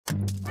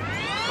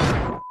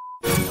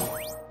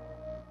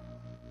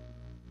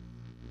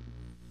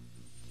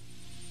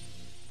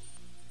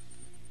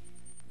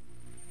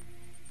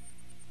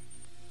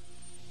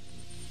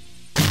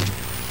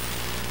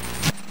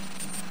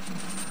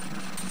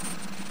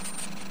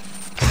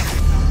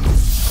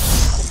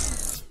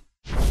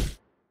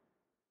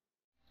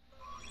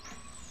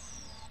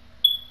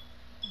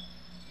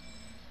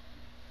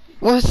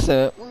What's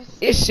up?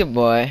 It's your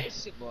boy,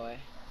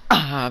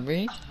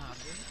 Aubrey,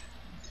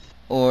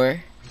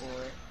 or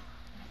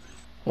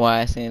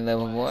YSN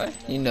Level Boy.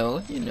 You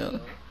know.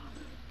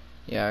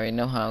 You already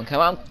know how I'm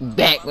coming. I'm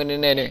back with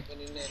another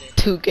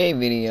 2K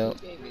video.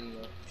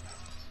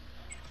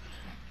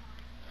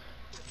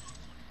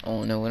 I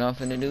don't know what I'm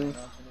finna do,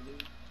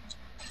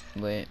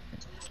 but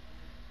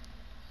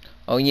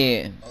oh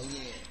yeah,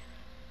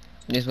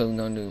 this what we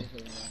gonna do.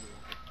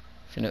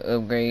 Finna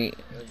upgrade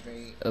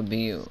a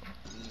build,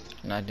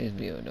 not this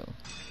build though.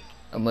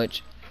 A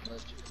much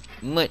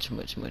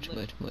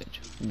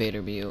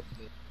better build.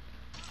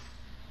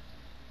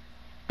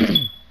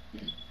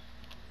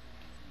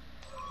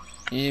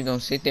 You just gonna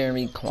sit there and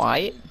be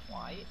quiet?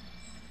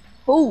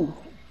 Who?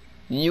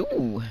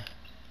 You.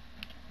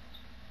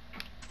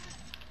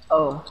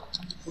 Oh,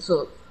 what's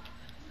up?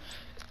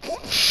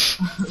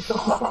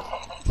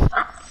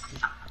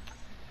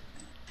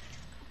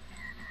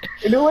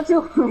 Do what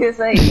you can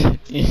say.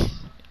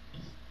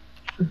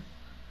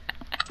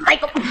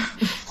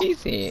 He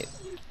said,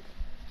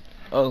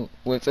 "Oh,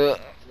 what's up,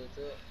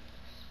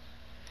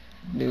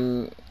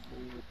 dude?"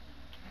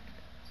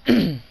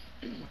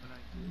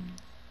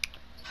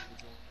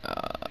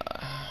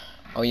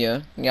 Oh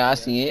yeah, I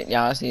see it.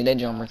 I see that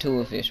jumper too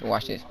official.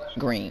 Watch this,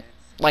 green.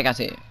 Like I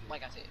said,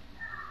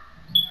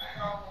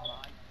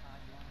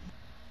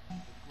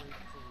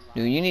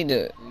 dude, you need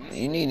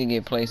to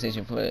get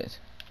PlayStation Plus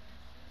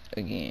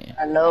again.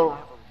 I know.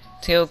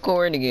 Tell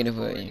Corey to get it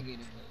for you.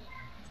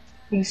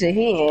 He said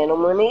he ain't no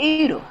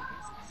money either.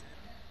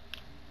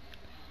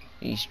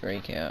 He's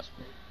straight cap.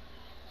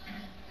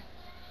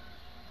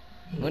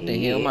 What the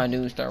hell, Yeah. my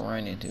dude start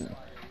running to?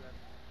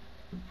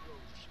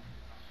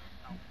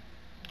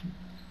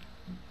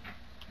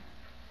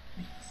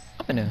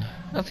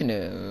 I'm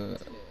finna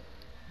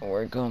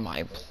work on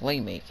my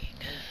playmaking.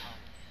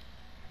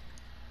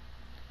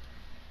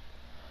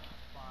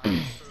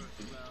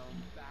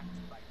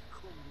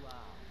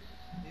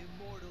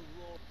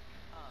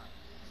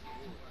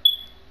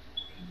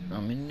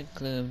 I'm in the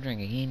club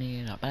drinking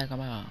Henny. I'm back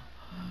about.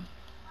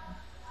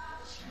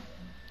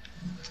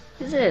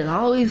 He said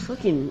always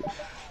fucking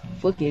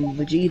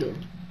Vegeta.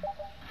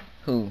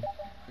 Who?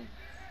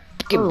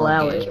 Fucking broke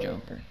Allow ass it.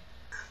 jumper.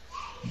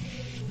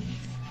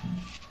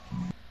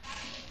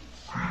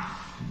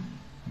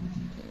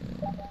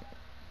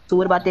 So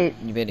what about that?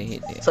 You better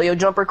hit that. So your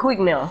jumper quick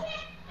now.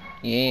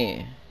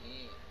 Yeah.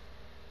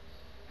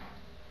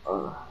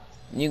 Uh,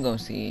 You gonna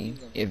see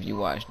if you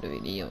watch the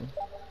video.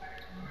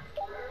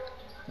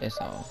 That's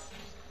all.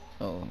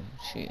 Oh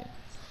shit.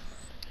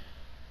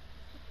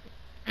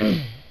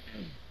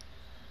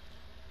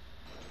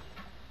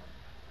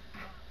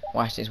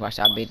 Watch this. I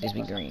bet this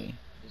be green.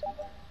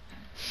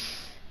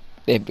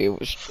 That bit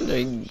was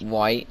straight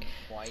white.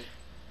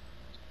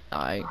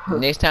 Alright.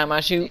 Next time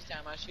I shoot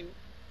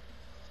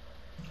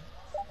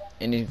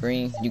and it's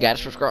green, you gotta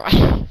subscribe.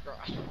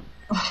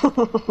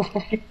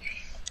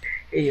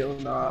 Hell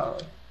nah.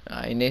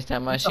 Alright, next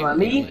time I You talking shoot about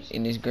me?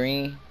 and it's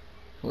green,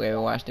 whoever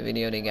watched the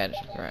video, they gotta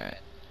subscribe.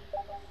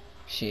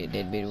 Shit,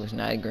 that bit was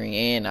not green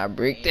and I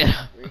bricked it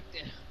up.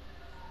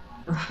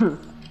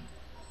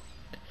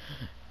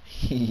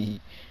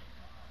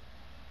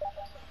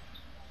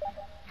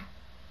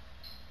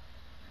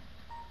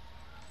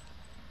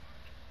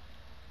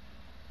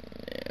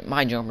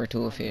 My jumper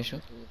too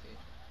official.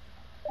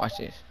 Watch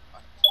this.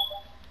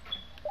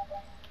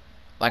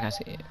 Like I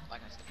said.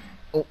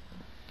 Oh.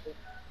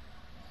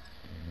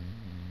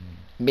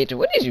 Bitch,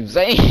 what did you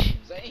say?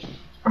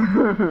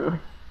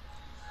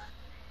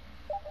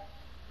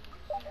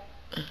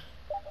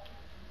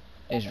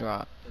 Let's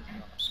drop.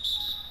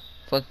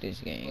 Fuck this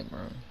game, bro.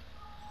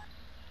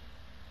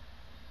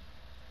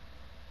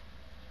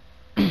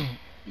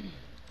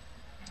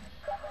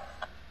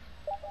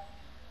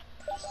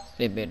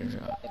 They better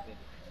drop.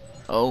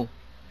 Oh.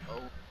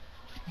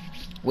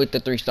 With the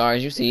 3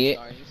 stars, you see it.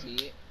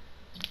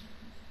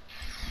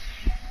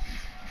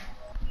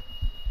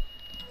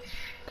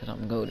 Cause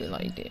I'm goated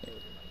like that.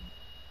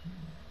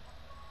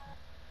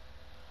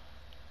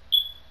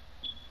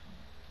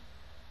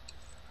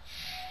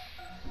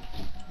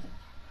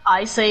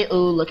 I say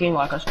ooh, looking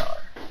like a star.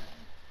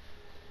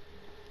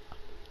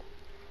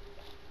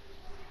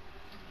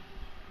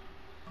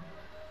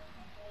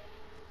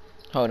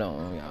 Hold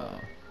on,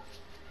 y'all.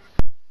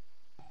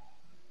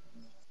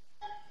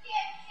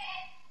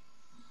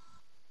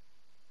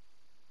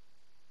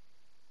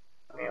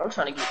 Man, I'm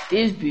trying to get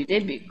this bit.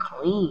 That bit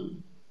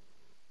clean.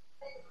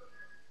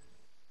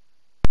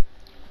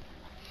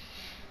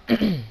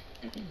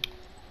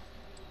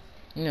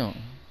 No.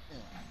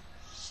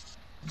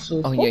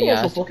 So Oh fuck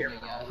yeah. so fucking.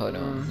 Hold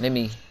on. Let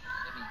me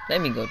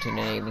go to the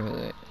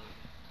neighborhood.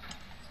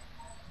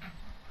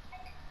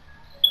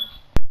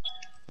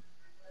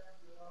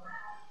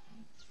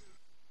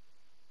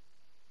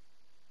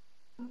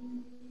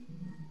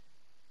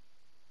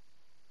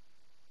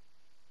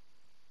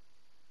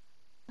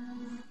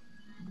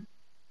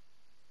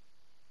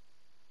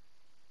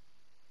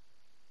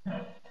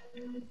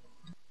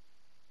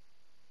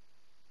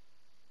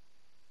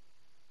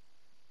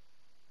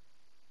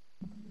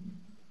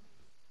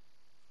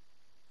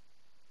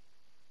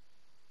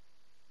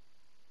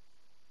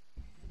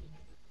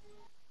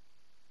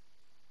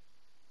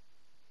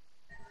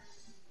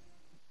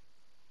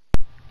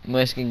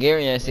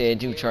 Muscagarian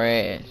said you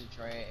trash.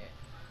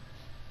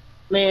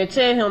 Man,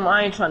 tell him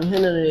I ain't trying to hear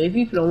none of that. If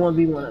he don't want to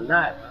be one or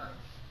not.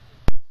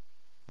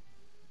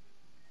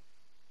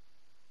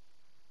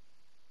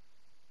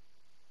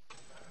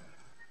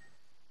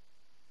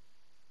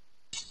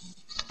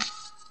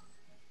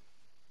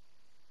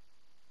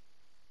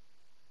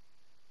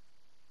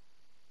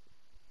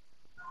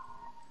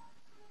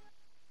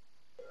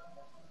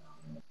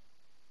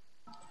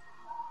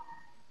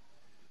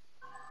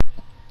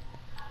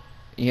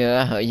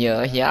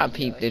 Yeah, I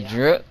peeped the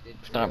drip.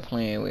 Stop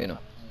playing with him.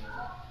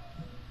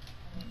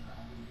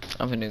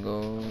 I'm finna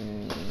go.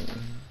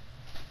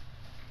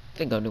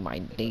 Go do my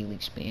daily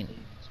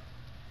spending.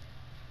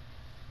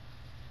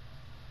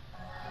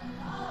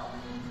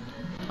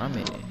 I'm in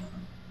it.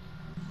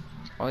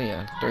 Oh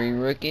yeah, 3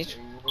 rookies,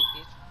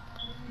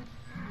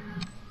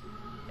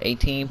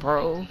 18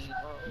 pros.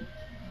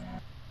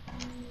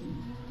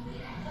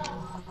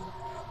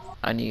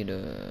 I need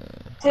a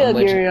Tell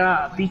much.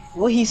 Gary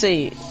what he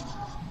said.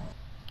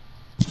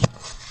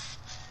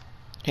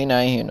 He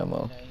not in here no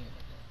more.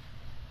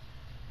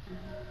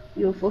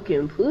 You a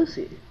fucking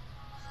pussy.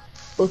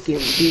 Fucking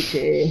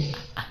bitch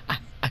ass.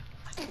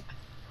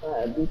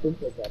 Alright, beat the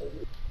fuck out of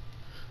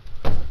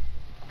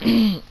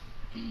me.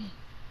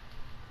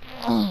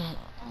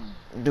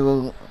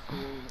 Dude,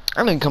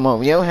 I'm gonna come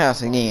over your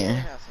house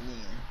again.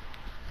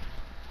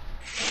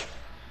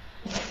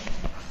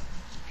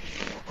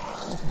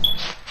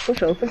 For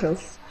sure.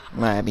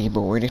 Might be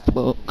bored as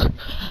fuck.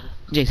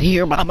 Just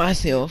here by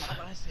myself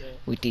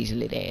with these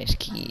little ass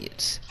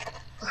kids.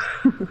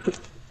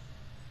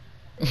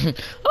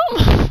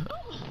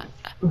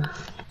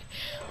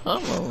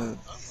 I'm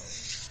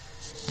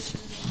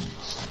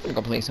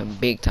gonna play some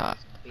big top.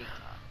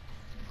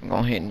 I'm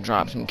gonna hit and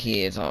drop some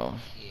kids off.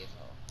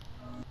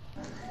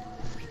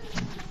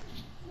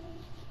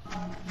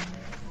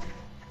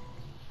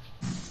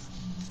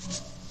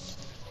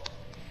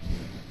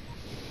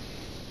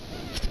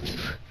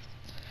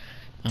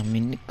 I'm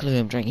in the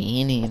club drinking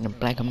Henny in the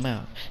black of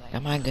mouth.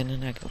 Got my gun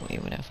and I can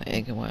wait without for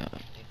egg wild.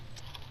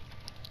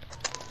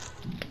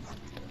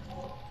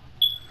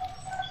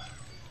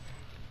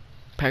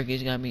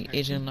 Perky's got me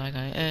itching like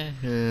I am.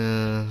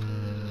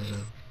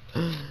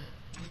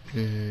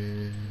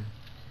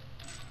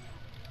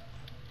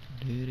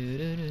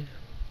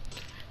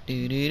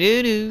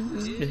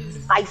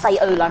 I say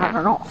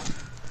no.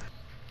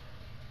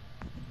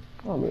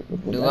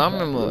 Dude, I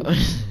remember.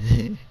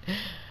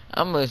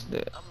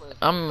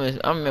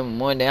 I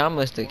remember one day I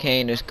must have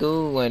came to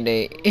school one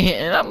day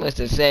and I must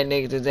have sat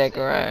next to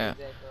Zachariah.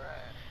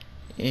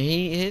 And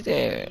his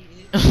ass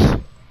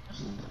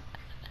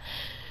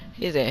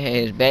his ass had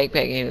his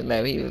backpack in his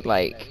lap. He was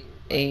like,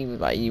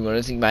 you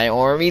wanna see my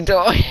army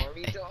toy?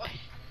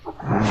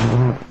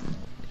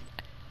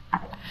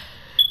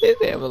 His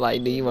ass was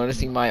like, do you wanna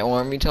see my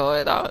army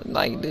toy? I was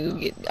like,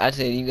 dude, I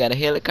said, you got a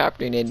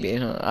helicopter in that bitch,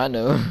 huh? I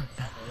know.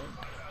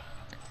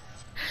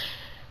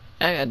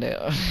 I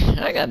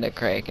got the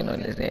cracking on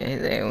his ass.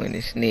 His ass when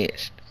he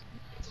snitched.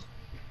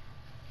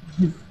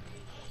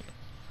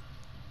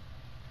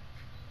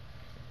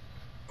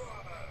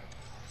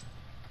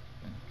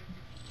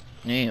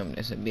 Damn,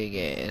 that's a big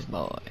ass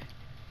boy.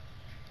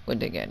 What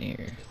they got in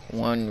here?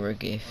 1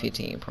 rookie,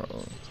 15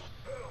 pros.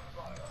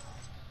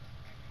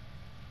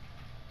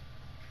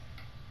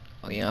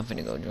 Oh yeah, I'm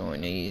finna go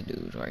join these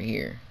dudes right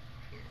here.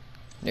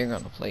 They're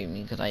gonna play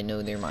me because I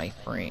know they're my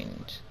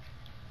friends.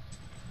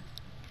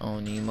 I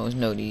don't even most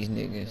know these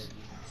niggas.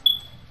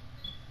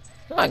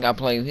 I got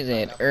played with his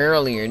ass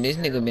earlier. This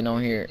nigga been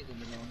on here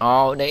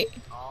all day.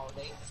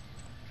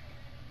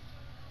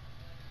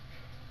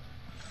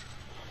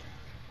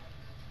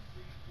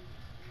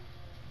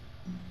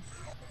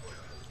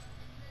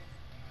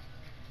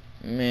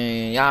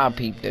 Man, y'all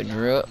peep the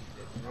drip.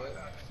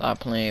 Stop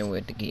playing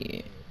with the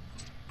kid.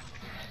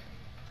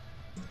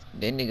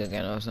 That nigga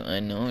got on some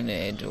unknown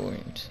Air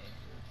Jordans.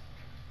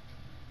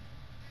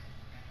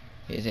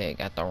 His ass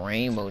got the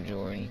rainbow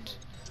Jordans.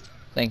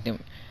 Think them.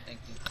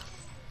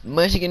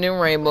 Must get them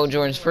rainbow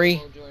Jordans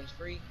free?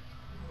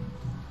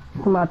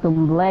 Come out the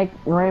black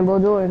rainbow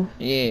Jordan.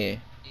 Yeah.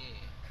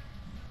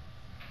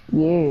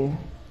 Yeah.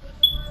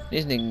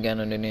 This nigga got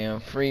on the damn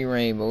free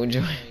rainbow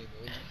Jordan.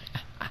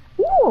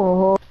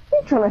 Ooh,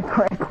 he trying to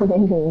crack with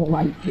anything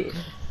like this.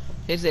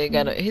 His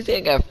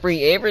head got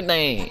free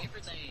everything.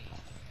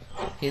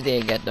 His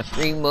head got the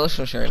free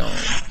muscle shirt on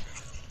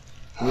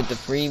with the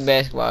free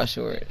basketball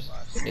shorts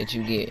that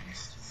you get.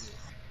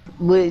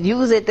 But you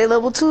was at that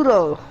level too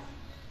though.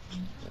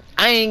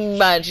 I ain't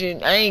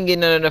getting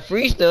none of the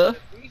free stuff.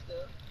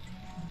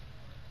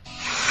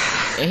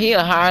 And he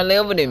a higher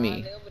level than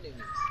me.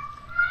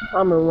 I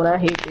remember when I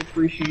hit that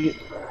free shit.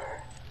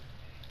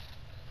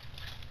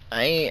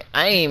 I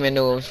ain't even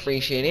know it was free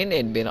shit in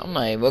that bit. I'm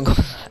not even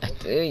gonna lie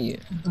to you.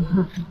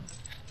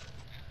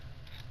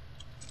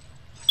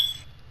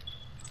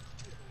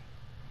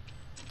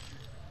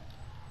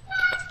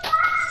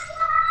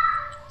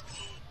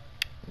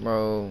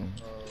 Bro,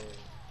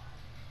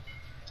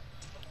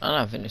 I'm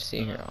not finna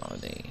sit here all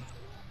day.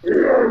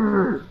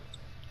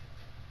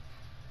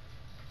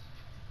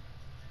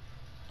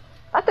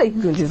 think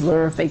you can just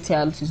learn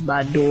fatalities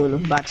by doing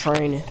them, by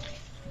training.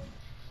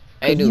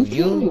 Hey, Cause you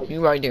dude, can.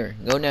 you right there.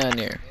 Go down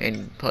there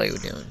and play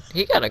with them.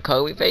 He got a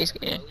Kobe face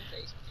scan.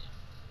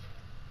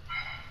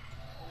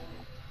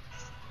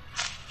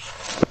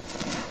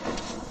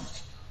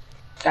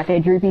 Got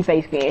that droopy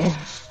face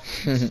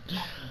scan.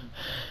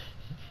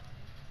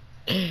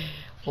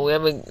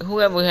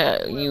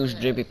 whoever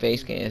used drippy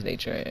face scans, they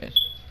trash.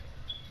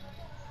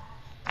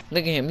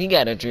 Look at him. He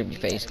got a drippy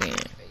face scan.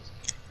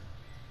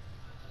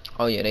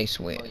 Oh yeah, they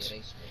switch.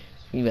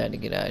 You got to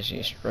get out of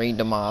here straight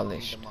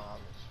demolished.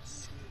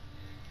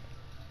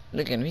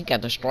 Look at him. He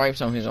got the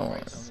stripes on his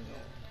arm.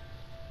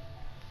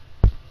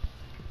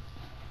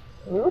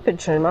 I can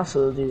train my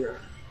soldier.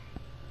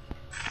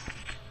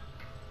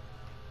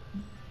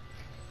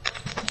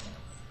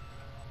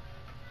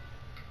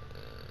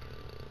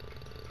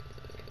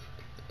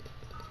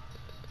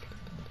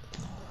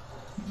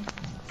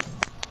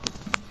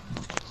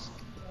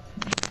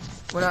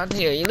 What I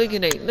tell you, look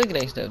at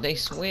that stuff. They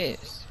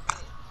sweats.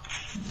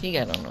 He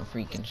got on no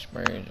freaking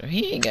spurs.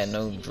 He ain't got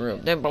no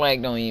drip. That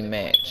black don't even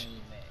match.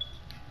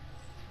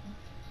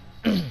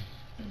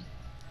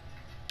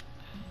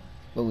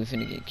 But we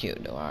finna get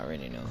killed though. I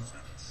already know.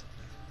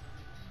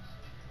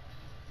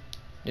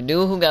 The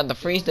dude who got the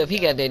free stuff, he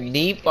got that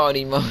default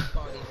emote.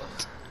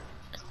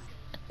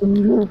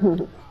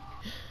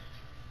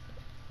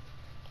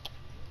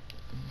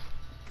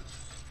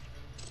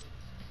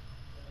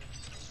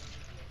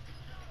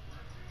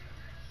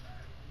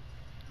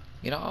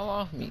 Get all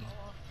off me.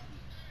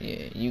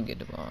 Yeah, you get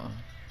the ball.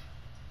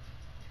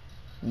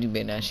 You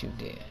better not shoot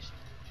that.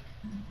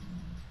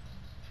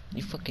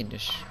 You fucking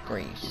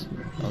disgrace.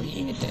 Oh,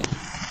 he hit that.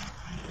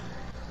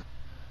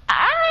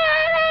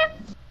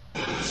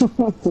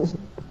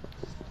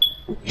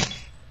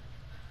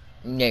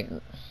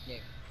 Nigga.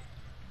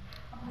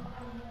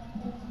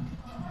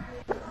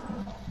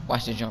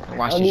 Watch this jumper.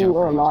 Watch this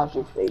jumper. Watch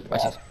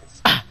this.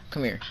 Ah,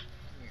 come here.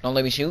 Don't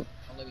let me shoot.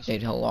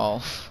 They'd hold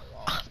off.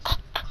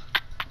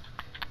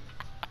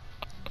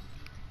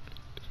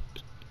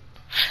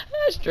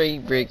 I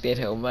straight brick that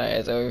hoe. My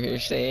ass over here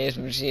saying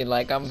some shit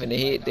like I'm finna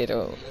hit that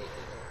hoe.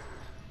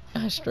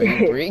 I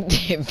straight brick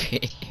that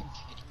bitch.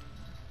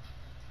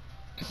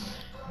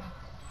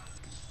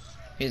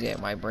 His guy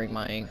might break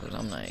my ankles.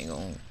 I'm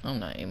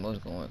not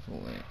almost going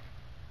for it.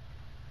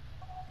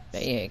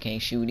 They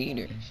can't shoot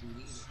either.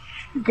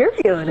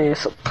 Gary over there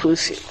is a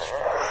pussy.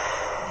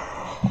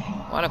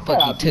 Why the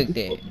fuck he took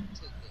that?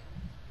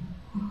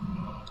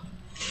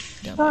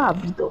 Ah,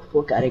 beat the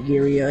fuck out of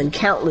Gary and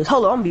countless.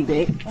 Hold on, I'm be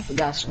back. I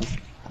forgot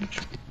something.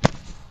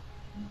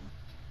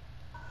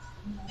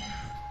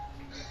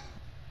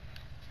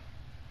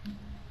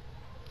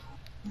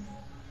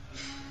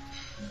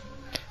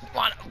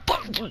 Why the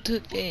fuck you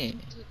took that?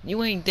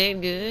 You ain't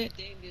that good.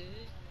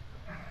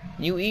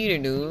 You eater,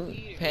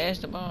 dude. Pass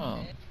the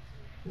ball.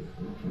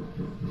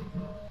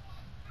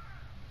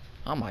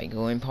 I might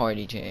go in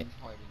party chat.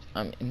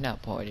 I mean,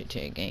 not party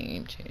chat,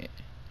 game chat.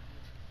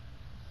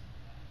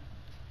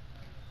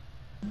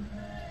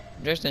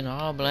 Dressed in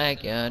all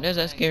black, yeah. There's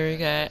a scary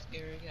cat.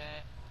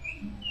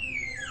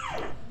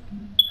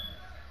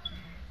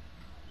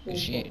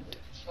 Shit.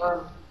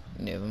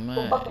 Never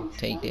mind.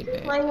 Take that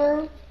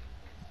back.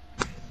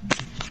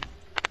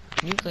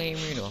 You came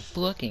here to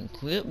fucking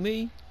clip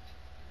me?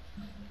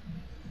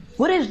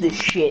 What is this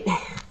shit?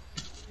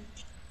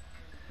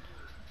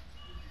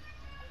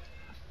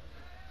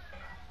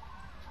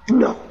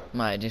 No.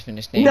 Might just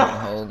finna stand the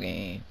whole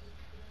game.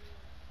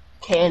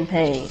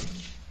 Campaign.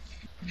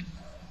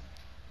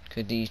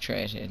 Cause these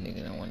trash ass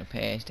niggas don't wanna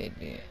pass that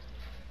bit.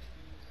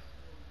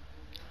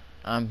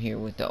 I'm here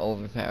with the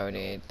overpowered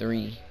at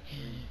 3.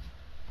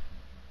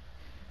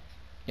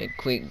 That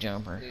quick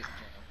jumper.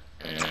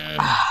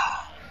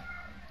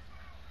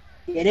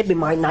 Yeah, that be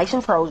my nice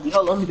and prosy.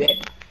 Hold on, be back.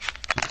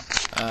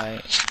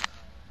 Alright.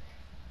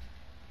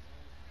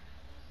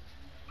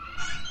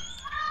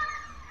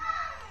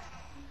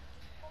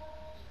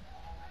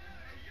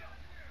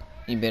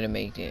 You better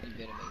make that.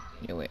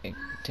 Your way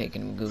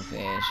taking them goofy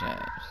ass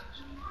shots.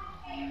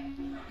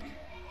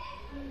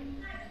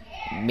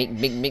 Big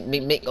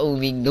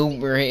Ovi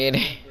goober head.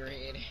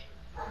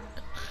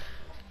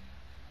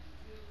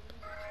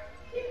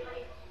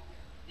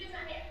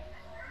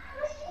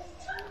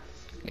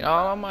 Get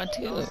all on my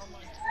tip.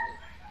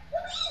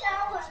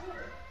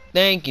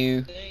 Thank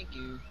you.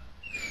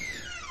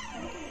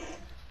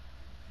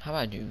 How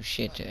about you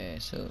shit your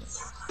ass up?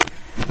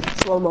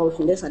 Slow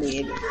motion, that's how they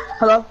hit it.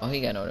 Hello? Oh,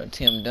 he got on a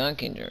Tim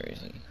Duncan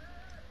jersey.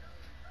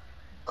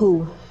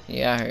 Cool.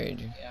 Yeah, I heard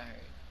you.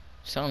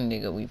 Some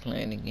nigga we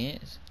playing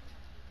against.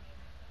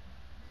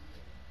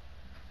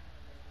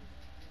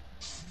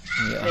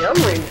 Yeah. Man,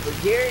 I'm ready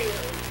for Gary.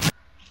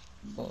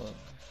 Fuck.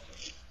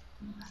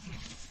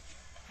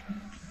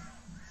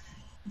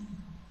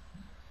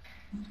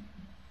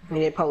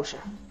 Need that potion.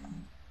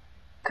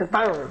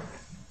 Confirm.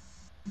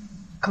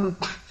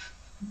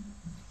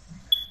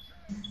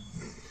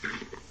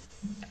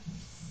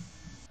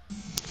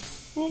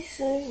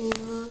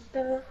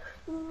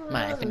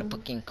 Man, finna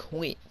fucking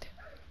quit.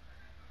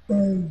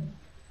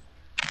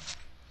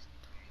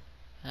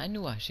 I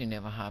knew I should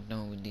never hopped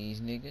on with these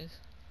niggas.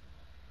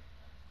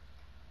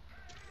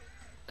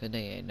 Cause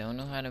they don't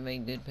know how to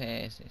make good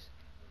passes.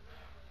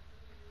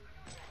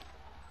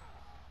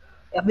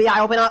 FBI,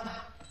 open up.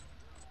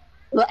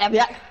 Look,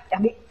 FBI,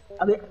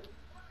 FBI.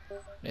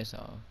 That's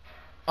all.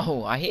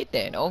 Oh, I hit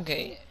that.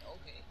 Okay.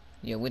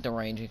 Yeah, with the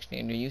range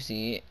extender, you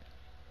see it.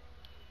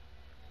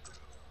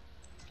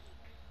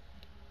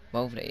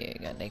 Both of they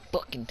got they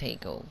fucking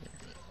takeover.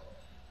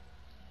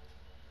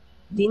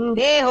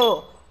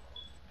 Dindejo.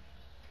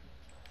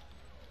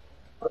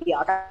 Oh yeah,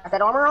 I got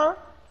that armor on.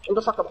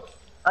 Indestructible.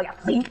 Oh yeah.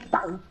 Bing,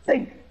 bang,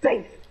 bing,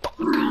 bing.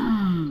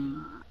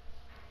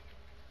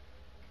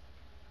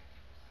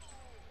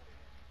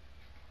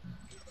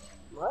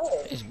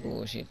 What? It's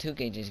bullshit.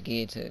 2K just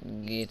get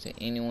to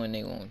anyone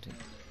they want to.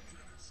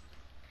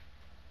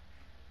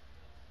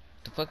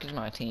 The fuck is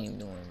my team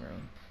doing, bro?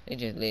 They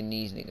just letting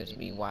these niggas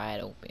be wide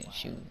open,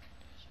 shoot.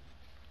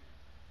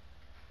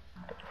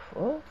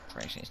 What?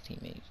 Fractions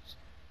teammates.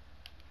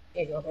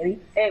 There you go, baby.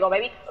 There you go,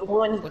 baby. I'm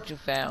going. What you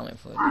fouling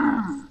for,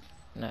 dude?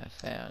 Not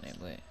fouling,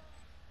 but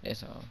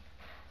that's all.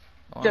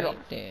 Oh, I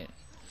hit that.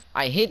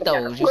 I hit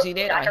those. You see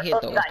that? I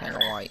hit those kind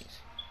of whites.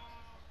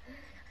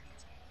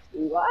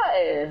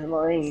 Why is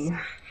lame?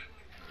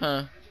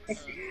 Huh?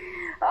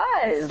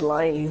 Why is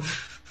lame?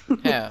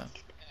 How?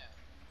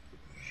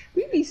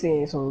 We be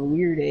saying some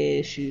weird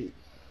ass shit.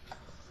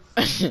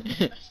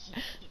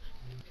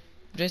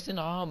 Dressed in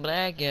all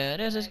black, yeah.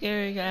 That's a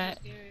scary guy.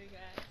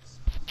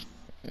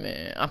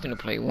 Man, I'm finna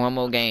play one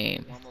more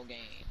game.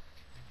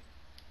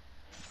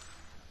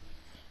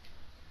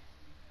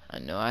 I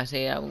know I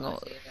said I was gonna.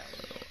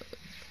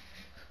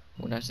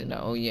 What I said?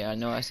 Oh yeah, I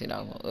know I said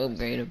I was gonna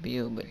upgrade a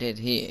build, but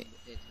that's it.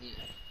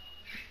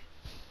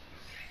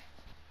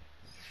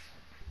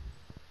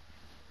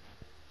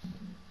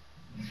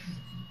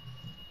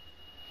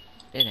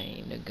 That ain't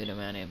even a good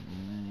amount of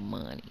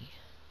money.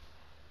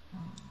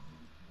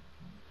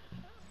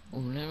 Oh,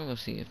 let me go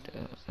see if the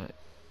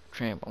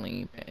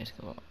trampoline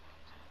basketball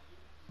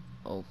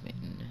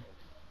open.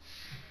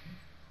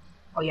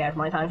 Oh yeah, it's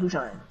my time to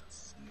shine.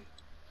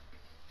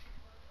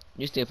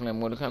 You still playing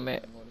Mortal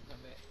Kombat?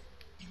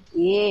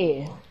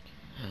 Yeah.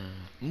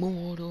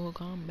 Mortal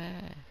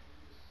Kombat.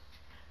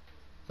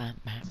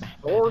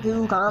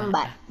 Mortal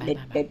Kombat. They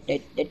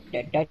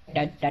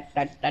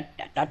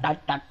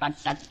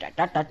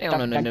don't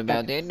know nothing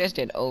about that. That's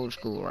that old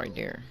school right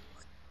there.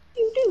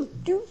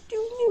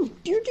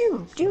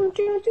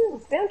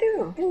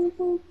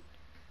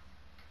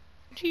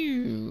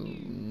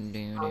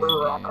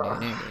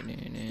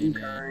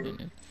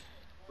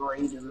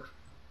 Raiden.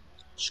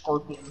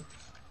 Scorpion.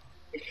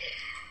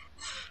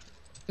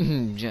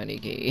 Johnny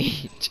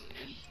Cage.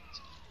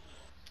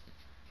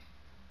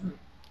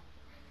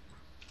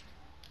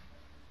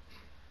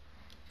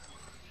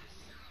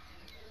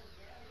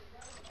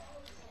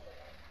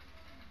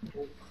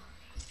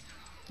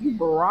 You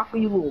Baraka,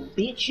 you little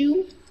bitch,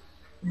 you.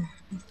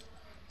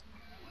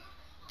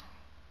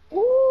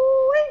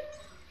 Ooh,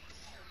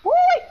 ooh.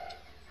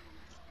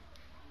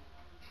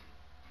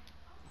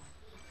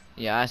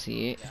 Yeah, I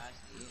see it.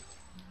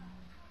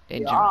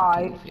 That Yeah,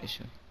 jumper too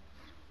official.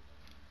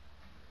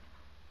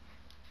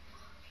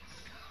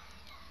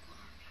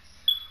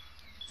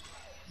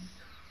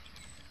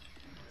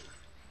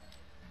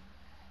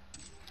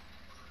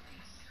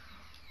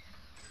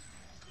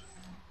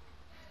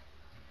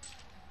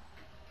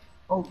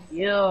 Oh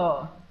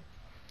yeah.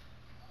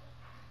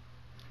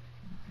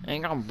 I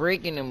ain't I'm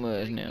breaking them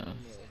much now.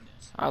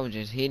 I was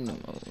just hitting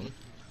them over.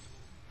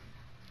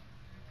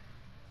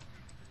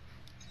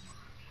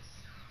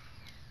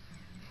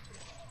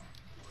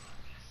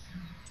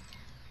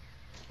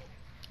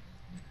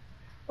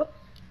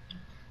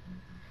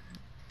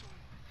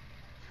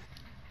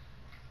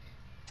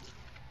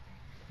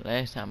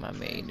 Last time I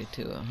made it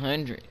to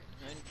 100.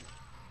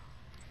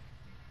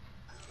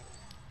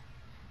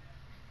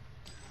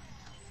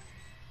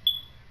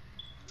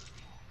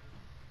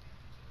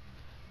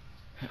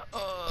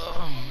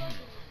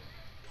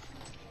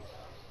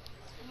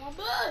 My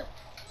butt.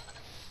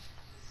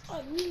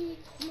 I need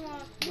my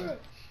butt.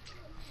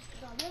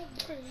 I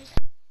want bread.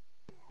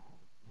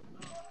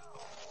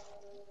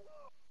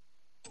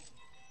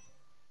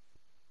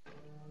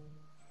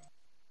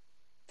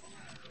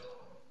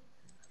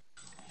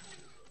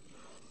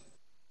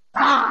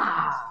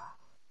 Ah!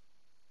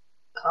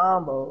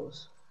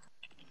 Combos.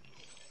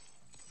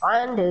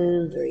 1,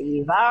 2,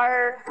 3,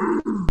 4.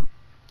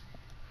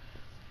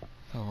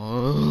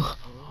 Oh.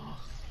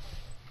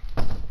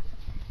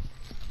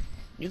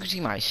 You can see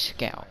my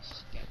scalp.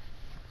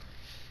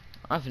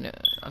 I'm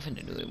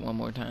finna do it one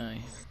more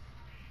time.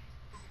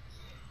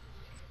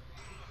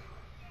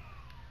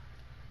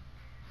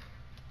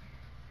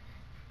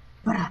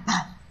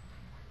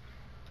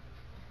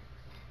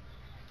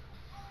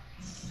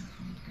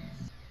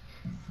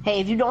 Hey,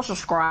 if you don't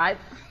subscribe,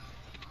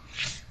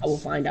 I will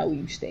find out where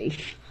you stay.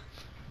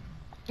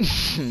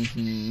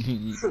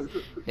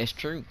 That's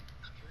true.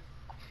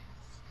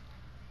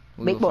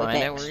 We Big will boy find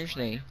out facts. where you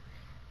stay.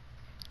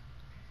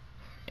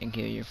 And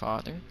kill your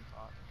father,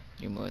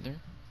 your mother,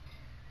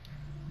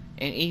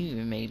 And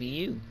even maybe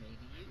you.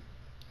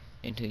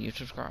 Until you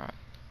subscribe.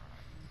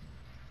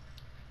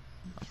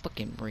 I'm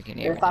fucking breaking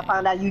And if I everything.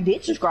 find out you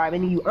did subscribe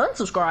and you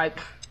unsubscribed,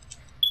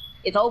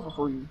 it's over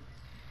for you.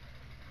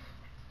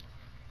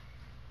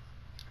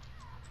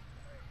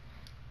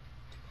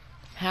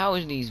 How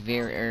is these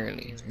very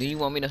early? Do you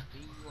want me to?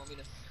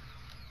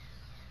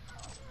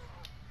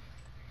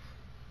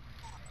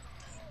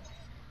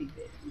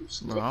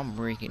 Bro, I'm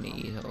breaking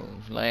these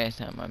hoes. Last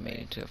time I made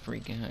it to a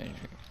freaking 100.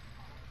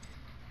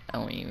 I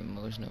don't even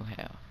most know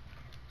how.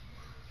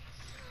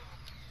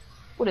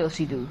 What else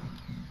he do?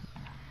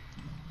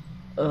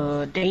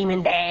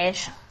 Demon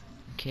Dash.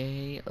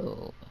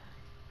 KO.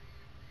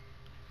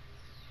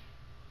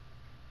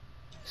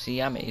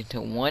 See, I made it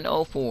to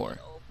 104.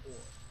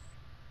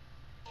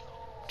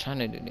 Trying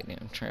to do the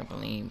damn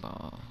trampoline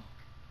ball.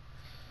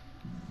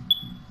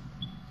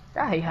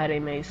 I hate how they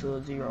made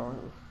Sub-Zero on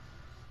here.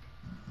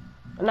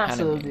 Not How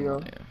to make it Sub-Zero.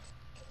 there?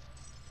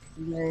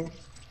 Man.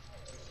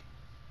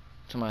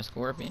 To my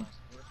scorpion.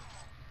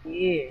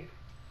 Yeah.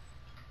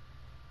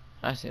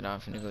 I said I'm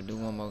finna go do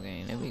one more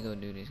game. Let me go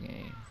do this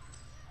game.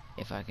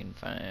 If I can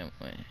find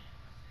one.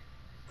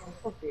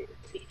 Fuck that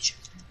bitch.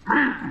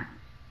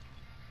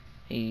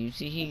 Hey, you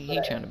see, he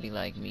trying to be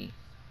like me.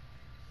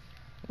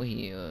 What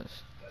he is?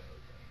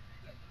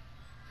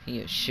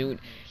 He a shoot.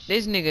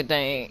 This nigga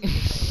thing.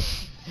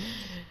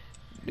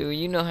 Dude,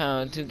 you know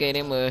how 2K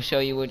them will show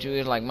you what you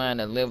is, like mine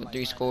a level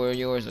 3 score,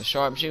 yours a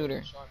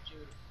sharpshooter.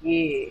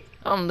 Yeah.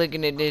 I'm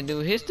looking at this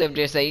dude, his stuff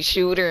just say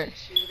shooter.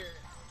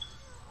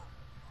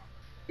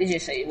 They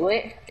just say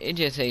what? It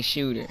just say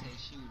shooter.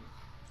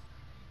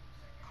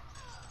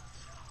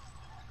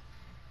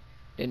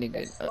 That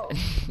nigga,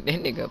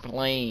 that nigga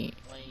plain.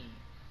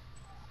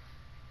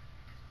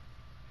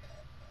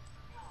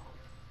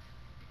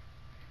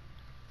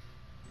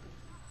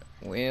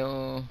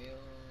 Well,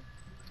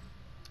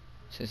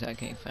 since I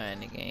can't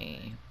find the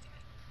game,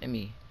 let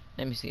me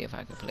see if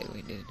I can play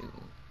with this dude.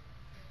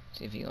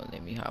 See if he gonna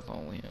let me hop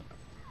on with him.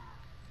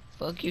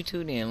 Fuck you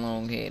too then,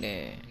 long head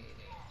ass.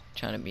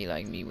 Trying to be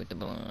like me with the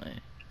blonde.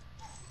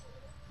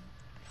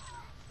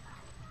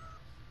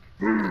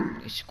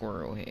 Ugly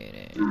squirrel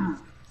head ass.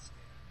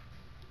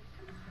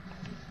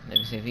 Let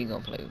me see if he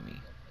gonna play with me.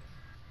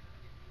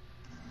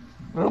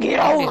 Get Look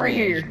at over this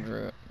here. man's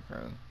drip, bro.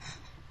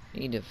 You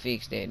need to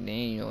fix that, then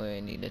you know I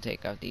need to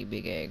take off these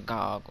big ass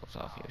goggles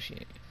off your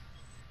shit.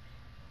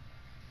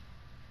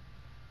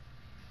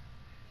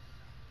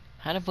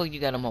 How the fuck you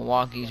got a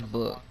Milwaukee's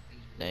book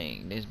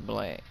thing this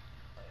black?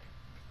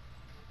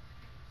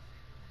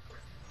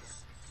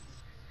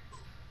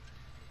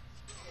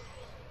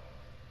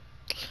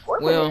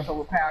 Well, Workman's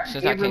overpowered.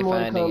 since I can't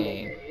Everyone find the come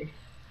game, in.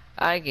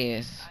 I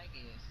guess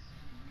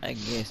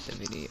the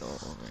video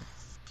over.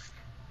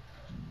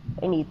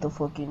 They need to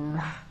fucking.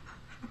 They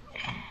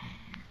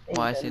need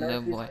Why I to said nerf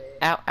little his boy.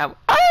 ass. Ow, ow,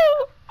 ow!